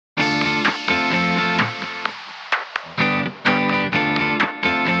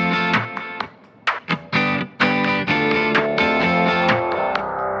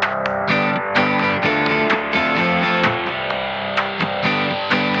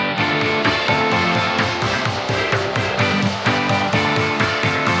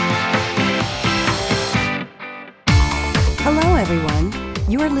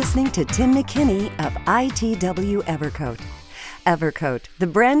You're listening to Tim McKinney of ITW Evercoat. Evercoat, the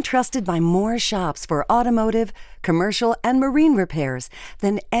brand trusted by more shops for automotive, commercial, and marine repairs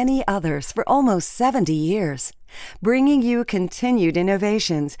than any others for almost 70 years. Bringing you continued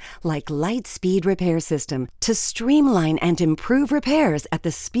innovations like Lightspeed Repair System to streamline and improve repairs at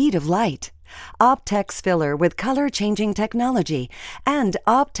the speed of light. Optex Filler with color-changing technology and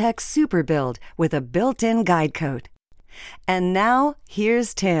Optex Super Build with a built-in guide coat. And now,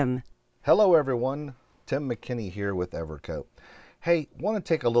 here's Tim. Hello everyone, Tim McKinney here with Evercoat. Hey, want to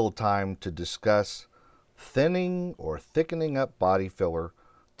take a little time to discuss thinning or thickening up body filler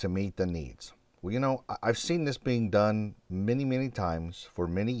to meet the needs. Well, you know, I've seen this being done many times for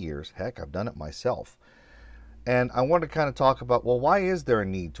many years. Heck, I've done it myself. And I want to kind of talk about, well, why is there a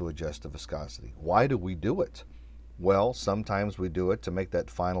need to adjust the viscosity? Why do we do it? Well, sometimes we do it to make that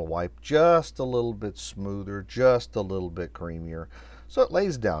final wipe just a little bit smoother, just a little bit creamier, so it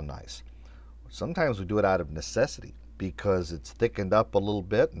lays down nice. Sometimes we do it out of necessity because it's thickened up a little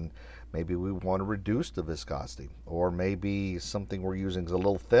bit and maybe we want to reduce the viscosity. Or maybe something we're using is a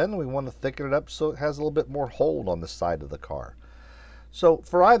little thin, we want to thicken it up so it has a little bit more hold on the side of the car. So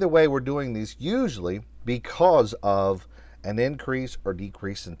for either way, we're doing these usually because of an increase or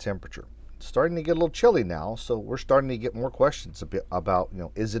decrease in temperature. It's starting to get a little chilly now, so we're starting to get more questions about,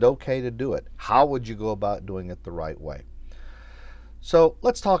 is it okay to do it? How would you go about doing it the right way? So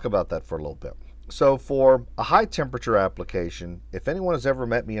let's talk about that for a little bit. So for a high temperature application, if anyone has ever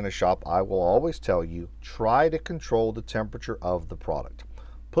met me in a shop, I will always tell you, try to control the temperature of the product.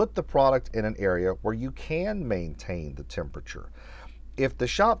 Put the product in an area where you can maintain the temperature. If the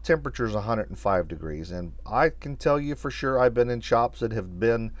shop temperature is 105 degrees, and I can tell you for sure I've been in shops that have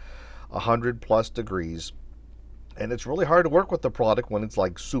been 100 plus degrees, and it's really hard to work with the product when it's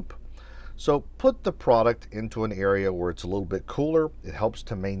like soup. So put the product into an area where it's a little bit cooler. It helps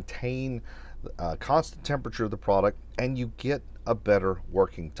to maintain constant temperature of the product, and you get a better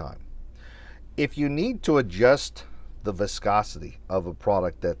working time. If you need to adjust the viscosity of a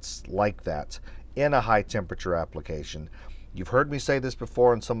product that's like that in a high temperature application, you've heard me say this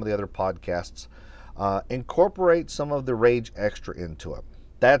before in some of the other podcasts, incorporate some of the Rage Extra into it.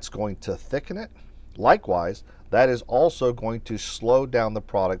 That's going to thicken it. Likewise, that is also going to slow down the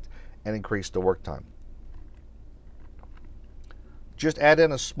product and increase the work time. Just add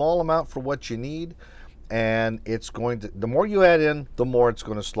in a small amount for what you need, and it's going to, the more you add in, the more it's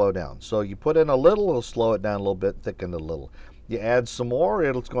going to slow down. So you put in a little, it'll slow it down a little bit, thicken it a little. You add some more,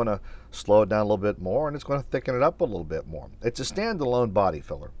 it's going to slow it down a little bit more, and it's going to thicken it up a little bit more. It's a standalone body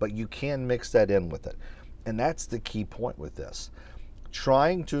filler, but you can mix that in with it. And that's the key point with this.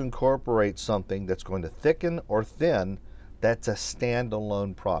 Trying to incorporate something that's going to thicken or thin, that's a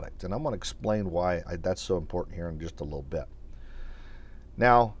standalone product. And I'm going to explain why that's so important here in just a little bit.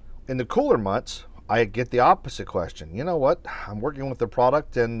 Now, in the cooler months, I get the opposite question. You know what? I'm working with the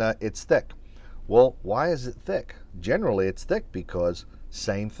product and it's thick. Well, why is it thick? Generally, it's thick because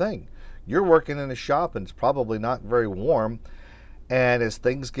same thing. You're working in a shop and it's probably not very warm. And as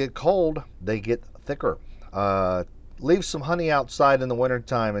things get cold, they get thicker. Leave some honey outside in the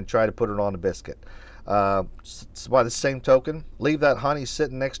wintertime and try to put it on a biscuit. By the same token, leave that honey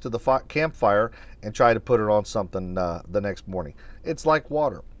sitting next to the campfire and try to put it on something the next morning. It's like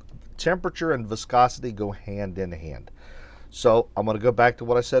water. Temperature and viscosity go hand in hand. So I'm going to go back to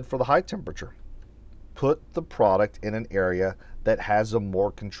what I said for the high temperature. Put the product in an area that has a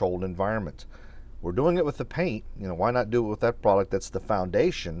more controlled environment. We're doing it with the paint. Why not do it with that product that's the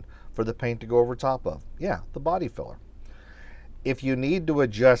foundation for the paint to go over top of? Yeah, the body filler. If you need to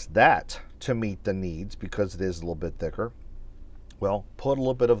adjust that to meet the needs because it is a little bit thicker, well, put a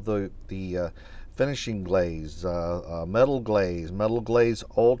little bit of the finishing glaze, metal glaze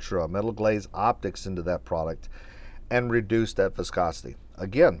ultra, metal glaze optics into that product and reduce that viscosity.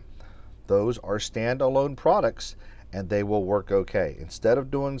 Again, those are standalone products and they will work okay instead of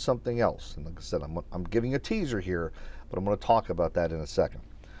doing something else. And like I said, I'm giving a teaser here, but I'm going to talk about that in a second.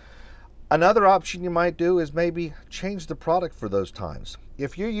 Another option you might do is maybe change the product for those times.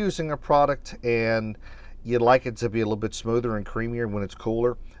 If you're using a product and you'd like it to be a little bit smoother and creamier when it's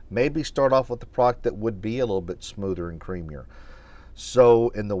cooler, maybe start off with the product that would be a little bit smoother and creamier. So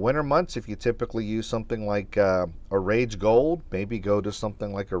in the winter months, if you typically use something like a Rage Gold, maybe go to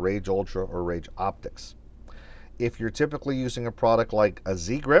something like a Rage Ultra or Rage Optics. If you're typically using a product like a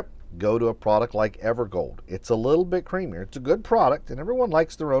Z-Grip, go to a product like Evergold. It's a little bit creamier. It's a good product, and everyone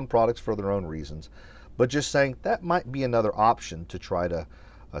likes their own products for their own reasons. But just saying that might be another option to try to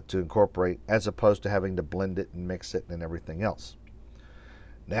incorporate as opposed to having to blend it and mix it and everything else.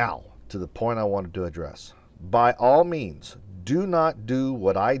 Now, to the point I wanted to address. by all means, do not do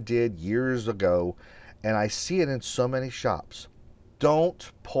what I did years ago, and I see it in so many shops.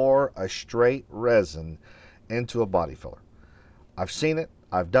 Don't pour a straight resin into a body filler. I've seen it.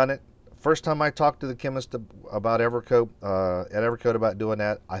 I've done it. First time I talked to the chemist about Evercoat, at Evercoat about doing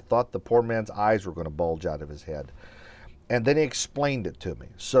that, I thought the poor man's eyes were going to bulge out of his head. And then he explained it to me.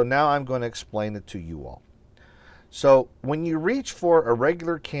 So now I'm going to explain it to you all. So when you reach for a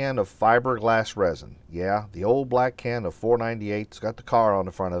regular can of fiberglass resin, yeah, the old black can of $4.98, it's got the car on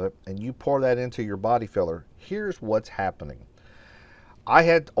the front of it, and you pour that into your body filler, here's what's happening. I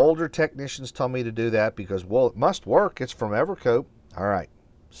had older technicians tell me to do that because, well, it must work. It's from Evercoat. All right,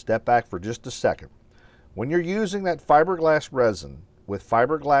 step back for just a second. When you're using that fiberglass resin with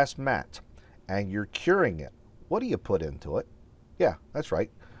fiberglass mat and you're curing it, what do you put into it? Yeah, that's right.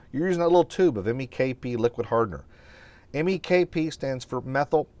 You're using that little tube of MEKP liquid hardener. MEKP stands for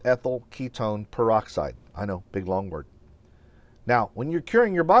methyl ethyl ketone peroxide. I know, big long word. Now, when you're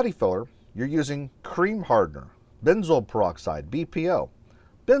curing your body filler, you're using cream hardener, benzoyl peroxide, BPO,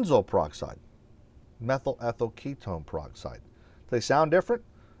 benzoyl peroxide, methyl ethyl ketone peroxide. Do they sound different?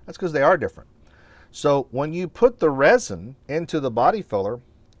 That's because they are different. So when you put the resin into the body filler,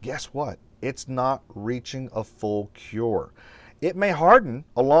 guess what? It's not reaching a full cure. It may harden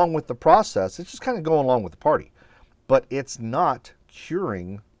along with the process. It's just kind of going along with the party. But it's not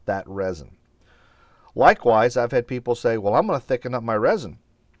curing that resin. Likewise, I've had people say, well, I'm going to thicken up my resin.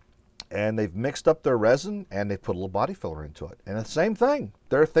 And they've mixed up their resin and they put a little body filler into it. And the same thing.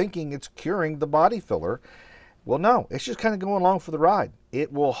 They're thinking it's curing the body filler. Well, no, it's just kind of going along for the ride.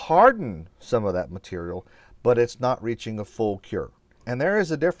 It will harden some of that material, but it's not reaching a full cure. And there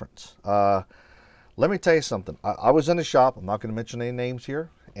is a difference. Let me tell you something. I was in a shop. I'm not going to mention any names here.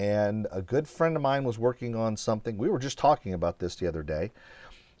 And a good friend of mine was working on something. We were just talking about this the other day.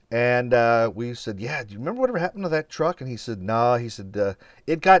 And we said, yeah, do you remember whatever happened to that truck? And he said, no. He said,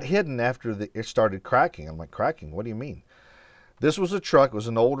 it got hidden after it started cracking. I'm like, cracking? What do you mean? This was a truck. It was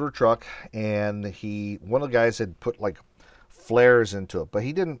an older truck. And one of the guys had put like flares into it. But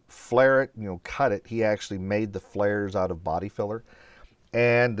he didn't flare it, cut it. He actually made the flares out of body filler.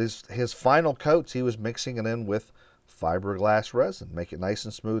 And his final coats, he was mixing it in with fiberglass resin, make it nice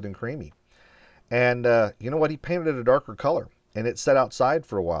and smooth and creamy. And you know what? He painted it a darker color, and it sat outside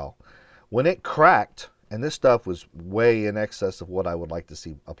for a while. When it cracked, and this stuff was way in excess of what I would like to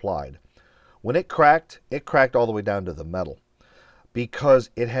see applied. When it cracked all the way down to the metal because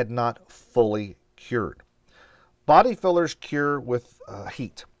it had not fully cured. Body fillers cure with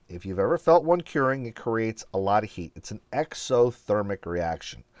heat. If you've ever felt one curing, it creates a lot of heat. It's an exothermic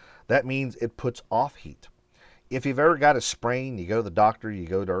reaction. That means it puts off heat. If you've ever got a sprain, you go to the doctor, you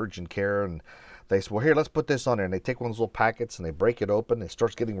go to urgent care, and they say, well, here, let's put this on there. And they take one of those little packets and they break it open. It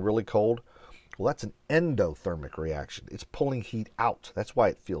starts getting really cold. Well, that's an endothermic reaction. It's pulling heat out. That's why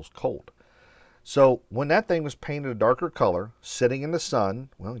it feels cold. So when that thing was painted a darker color, sitting in the sun,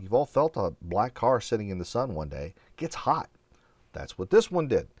 well, you've all felt a black car sitting in the sun one day. It gets hot. That's what this one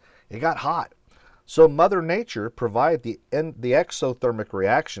did. It got hot. So Mother Nature provided the exothermic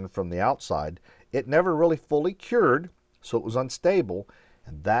reaction from the outside. It never really fully cured, so it was unstable,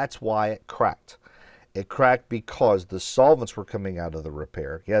 and that's why it cracked. It cracked because the solvents were coming out of the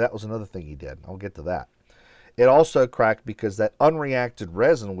repair. Yeah, that was another thing he did. I'll get to that. It also cracked because that unreacted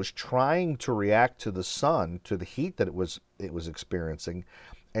resin was trying to react to the sun, to the heat that it was experiencing,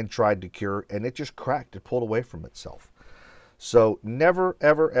 and tried to cure, and it just cracked. It pulled away from itself. So never,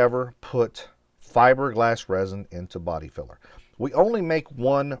 ever, ever put fiberglass resin into body filler. We only make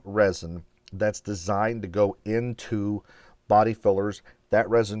one resin that's designed to go into body fillers. That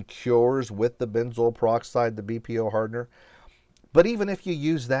resin cures with the benzoyl peroxide, the BPO hardener. But even if you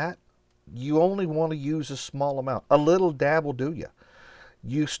use that, you only want to use a small amount. A little dab will do you.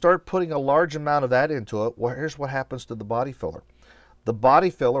 You start putting a large amount of that into it, well, here's what happens to the body filler. The body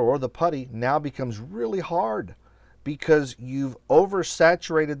filler or the putty now becomes really hard because you've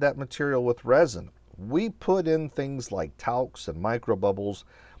oversaturated that material with resin. We put in things like talcs and microbubbles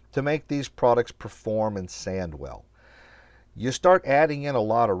to make these products perform and sand well. You start adding in a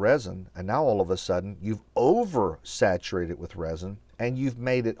lot of resin, and now all of a sudden you've oversaturated it with resin and you've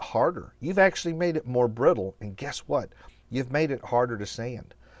made it harder. You've actually made it more brittle, and guess what? You've made it harder to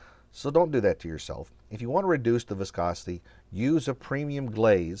sand. So don't do that to yourself. If you want to reduce the viscosity, use a premium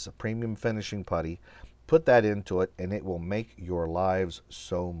glaze, a premium finishing putty, put that into it, and it will make your lives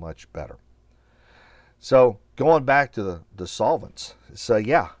so much better. So going back to the solvents. So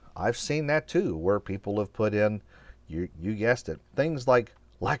yeah, I've seen that too, where people have put in, you guessed it, things like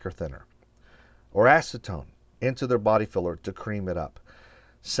lacquer thinner or acetone into their body filler to cream it up.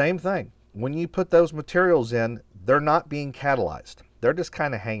 Same thing. when you put those materials in, they're not being catalyzed. They're just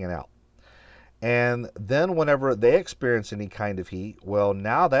kind of hanging out. And then whenever they experience any kind of heat, well,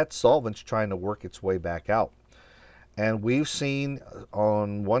 now that solvent's trying to work its way back out. And we've seen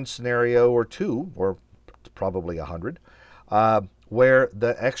on one scenario or two, or probably 100, where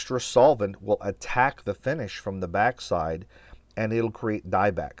the extra solvent will attack the finish from the backside and it'll create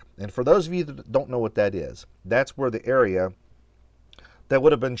dieback. And for those of you that don't know what that is, that's where the area that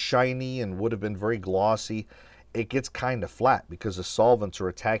would have been shiny and would have been very glossy, it gets kind of flat because the solvents are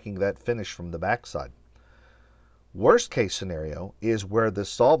attacking that finish from the backside. Worst case scenario is where the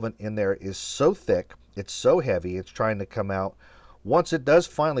solvent in there is so thick, it's so heavy, it's trying to come out. Once it does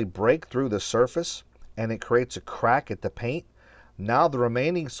finally break through the surface and it creates a crack at the paint, now the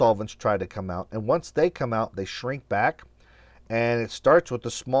remaining solvents try to come out, and once they come out, they shrink back, and it starts with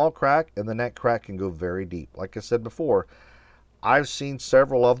a small crack, and then that crack can go very deep. Like I said before, I've seen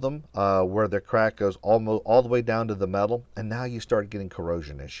several of them where the crack goes almost all the way down to the metal, and now you start getting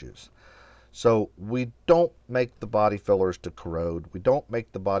corrosion issues. So we don't make the body fillers to corrode. We don't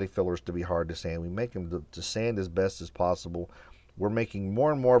make the body fillers to be hard to sand. We make them to sand as best as possible. We're making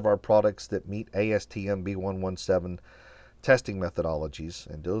more and more of our products that meet ASTM B117 testing methodologies.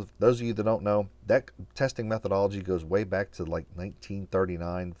 And those of you that don't know, that testing methodology goes way back to like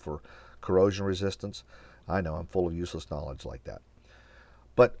 1939 for corrosion resistance. I know I'm full of useless knowledge like that.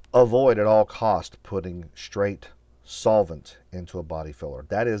 But avoid at all cost putting straight solvent into a body filler.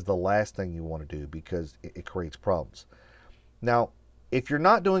 That is the last thing you want to do because it creates problems. Now, if you're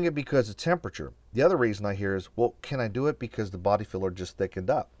not doing it because of temperature, the other reason I hear is, well, can I do it because the body filler just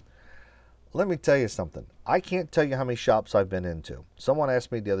thickened up? Let me tell you something. I can't tell you how many shops I've been into. Someone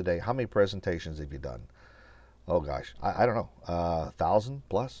asked me the other day, how many presentations have you done? Oh gosh, I don't know, 1,000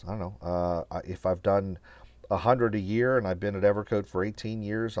 plus. I don't know. If I've done 100 a year and I've been at Evercoat for 18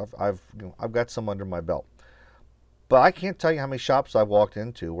 years, I've got some under my belt. But I can't tell you how many shops I've walked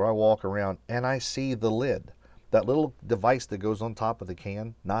into where I walk around and I see the lid, that little device that goes on top of the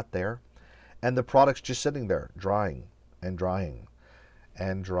can, not there, and the product's just sitting there, drying and drying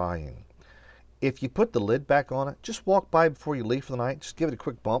and drying. If you put the lid back on it, just walk by before you leave for the night. Just give it a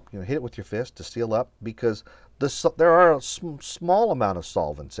quick bump. Hit it with your fist to seal up because there are a small amount of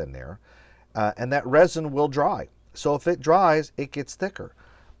solvents in there, and that resin will dry. So if it dries, it gets thicker.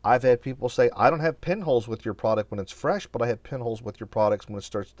 I've had people say, I don't have pinholes with your product when it's fresh, but I have pinholes with your products when it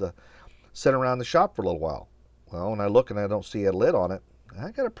starts to sit around the shop for a little while. Well, when I look and I don't see a lid on it, I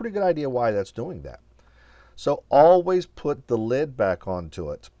got a pretty good idea why that's doing that. So always put the lid back onto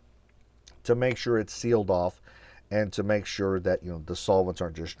it to make sure it's sealed off and to make sure that the solvents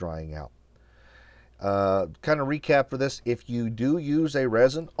aren't just drying out. Kind of recap for this, if you do use a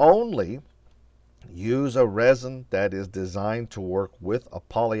resin, only use a resin that is designed to work with a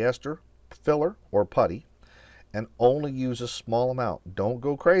polyester filler or putty, and only use a small amount. Don't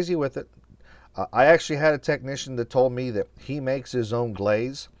go crazy with it. I actually had a technician that told me that he makes his own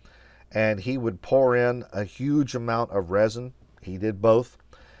glaze, and he would pour in a huge amount of resin. He did both.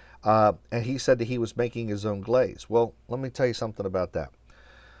 And he said that he was making his own glaze. Well, let me tell you something about that.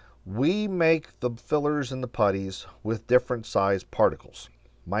 We make the fillers and the putties with different size particles,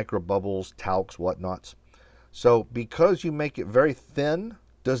 micro bubbles, talcs, whatnots. So because you make it very thin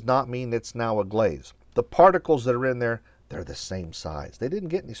does not mean it's now a glaze. The particles that are in there, they're the same size. They didn't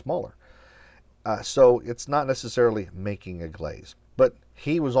get any smaller. So it's not necessarily making a glaze. But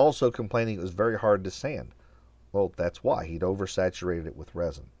he was also complaining it was very hard to sand. Well, that's why. He'd oversaturated it with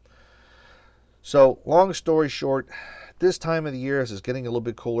resin. So, long story short, this time of the year, as it's getting a little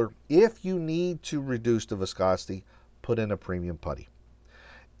bit cooler, if you need to reduce the viscosity, put in a premium putty.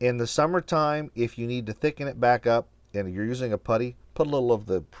 In the summertime, if you need to thicken it back up and you're using a putty, put a little of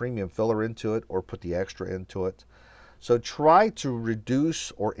the premium filler into it or put the extra into it. So try to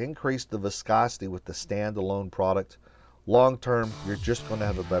reduce or increase the viscosity with the standalone product. Long term, you're just going to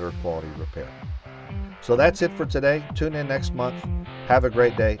have a better quality repair. So that's it for today. Tune in next month. Have a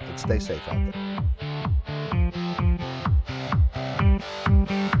great day and stay safe out there.